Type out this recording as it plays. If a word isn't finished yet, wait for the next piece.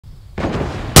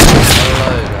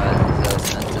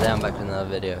today I'm back with another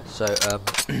video. So I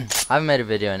haven't made a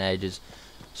video in ages,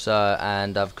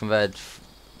 and I've converted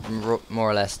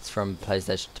more or less from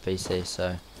PlayStation to PC.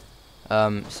 So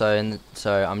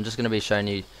I'm just going to be showing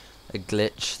you a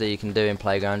glitch that you can do in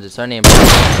Playgrounds. It's only in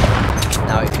Playgrounds.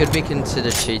 Now it could be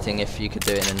considered cheating if you could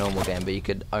do it in a normal game, but you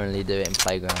could only do it in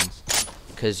Playgrounds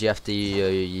because you have to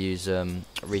use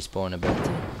respawn ability.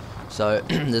 So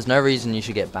there's no reason you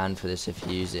should get banned for this if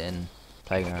you use it in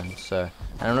Playgrounds. So,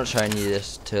 and I'm not showing you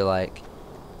this to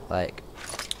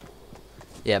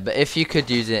yeah, but if you could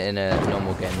use it in a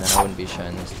normal game, then I wouldn't be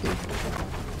showing this to you.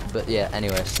 But yeah,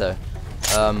 anyway, so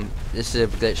this is a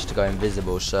glitch to go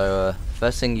invisible. So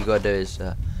first thing you gotta do is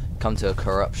come to a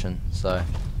corruption. So I'm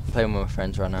playing with my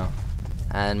friends right now,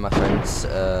 and my friends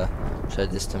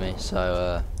showed this to me.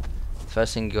 So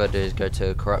first thing you gotta do is go to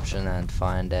a corruption and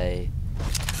find a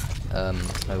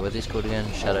what are these called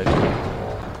again? Shadow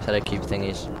cube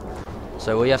thingies.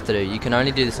 So what you have to do, you can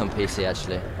only do this on PC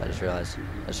actually. I just realised,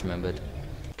 I just remembered,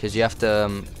 because you have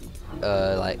to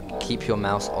like keep your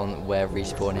mouse on where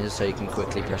respawn is, so you can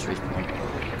quickly press respawn.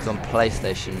 Because on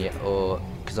PlayStation,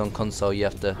 because on console you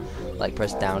have to like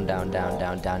press down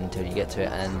until you get to it,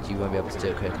 and you won't be able to do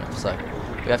it quick enough. So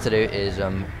what you have to do is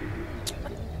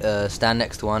stand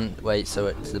next to one. Wait,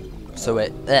 so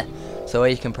where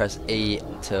you can press E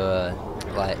to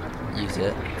like use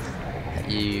it.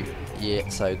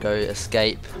 So go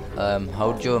escape.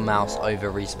 Hold your mouse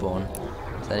over respawn.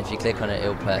 So then if you click on it, it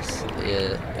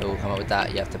will come up with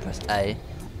that. You have to press A.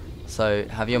 So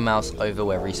have your mouse over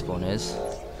where respawn is.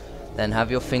 Then have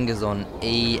your fingers on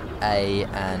E, A,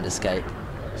 and escape.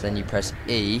 So then you press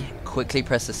E, quickly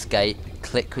press escape,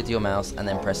 click with your mouse, and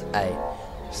then press A.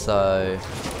 So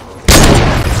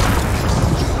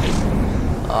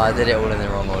I did it all in the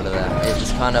wrong order there.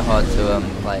 It's kind of hard to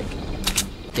like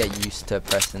get used to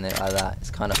pressing it like that. It's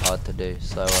kind of hard to do.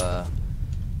 So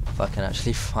if I can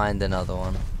actually find another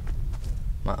one.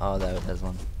 Oh, there's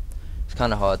one. It's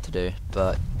kind of hard to do,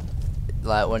 but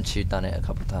like once you've done it a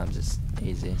couple times, it's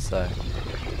easy. So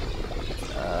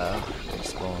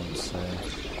respawn. So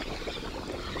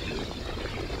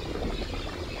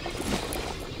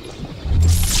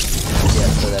yeah,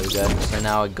 so there we go. So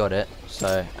now I got it.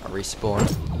 So I respawn,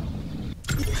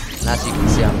 and as you can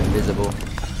see, I'm invisible.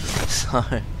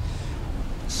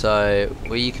 So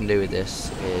what you can do with this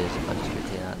is, if I just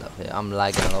put that up here, I'm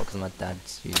lagging a lot because my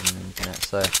dad's using the internet.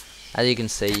 So as you can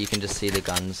see, you can just see the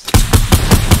guns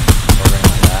hovering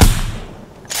like that.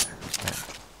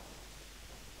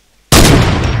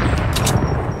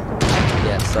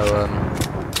 Yeah. So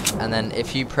and then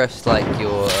if you press like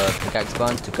your pickaxe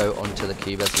button to go onto the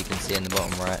cube, as you can see in the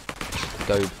bottom right,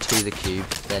 go to the cube,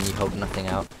 then you hold nothing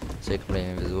out, so you're completely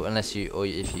invisible, unless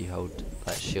if you hold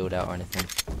like shield out or anything.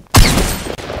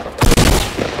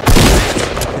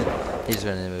 He's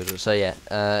running invisible. So yeah,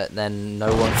 then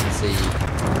no one can see you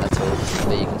at all,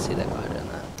 but you can see that guy doing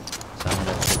that. So I'm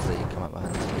gonna quickly come up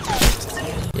behind him.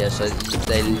 Yeah, so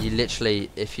you literally,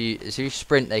 if you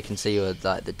sprint, they can see your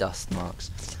like the dust marks.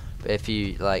 But if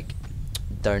you like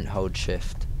don't hold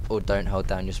shift or don't hold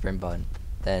down your sprint button,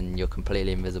 then you're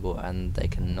completely invisible and they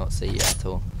cannot see you at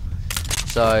all.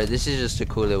 So this is just a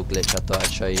cool little glitch I thought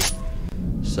I'd show you.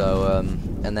 So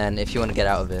and then if you want to get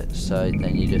out of it, so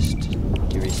then you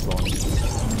respawn,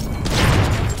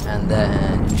 and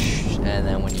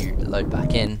then when you load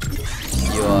back in,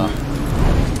 you are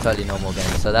totally normal again.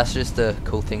 So that's just a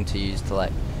cool thing to use to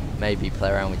like maybe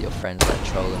play around with your friends, like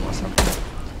troll them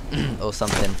or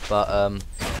something. But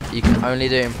you can only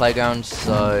do it in Playgrounds,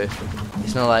 so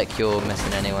it's not like you're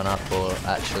messing anyone up or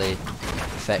actually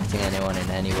affecting anyone in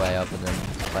any way other than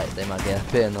like they might get a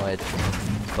bit annoyed.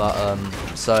 But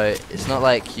so it's not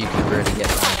like you can really get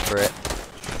banned for it.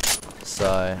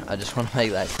 So I just want to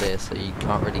make that clear. So you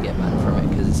can't really get banned from it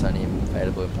because it's only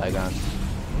available in Playgrounds.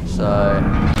 So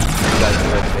if you guys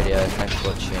enjoyed the video, thanks for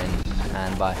watching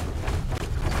and bye.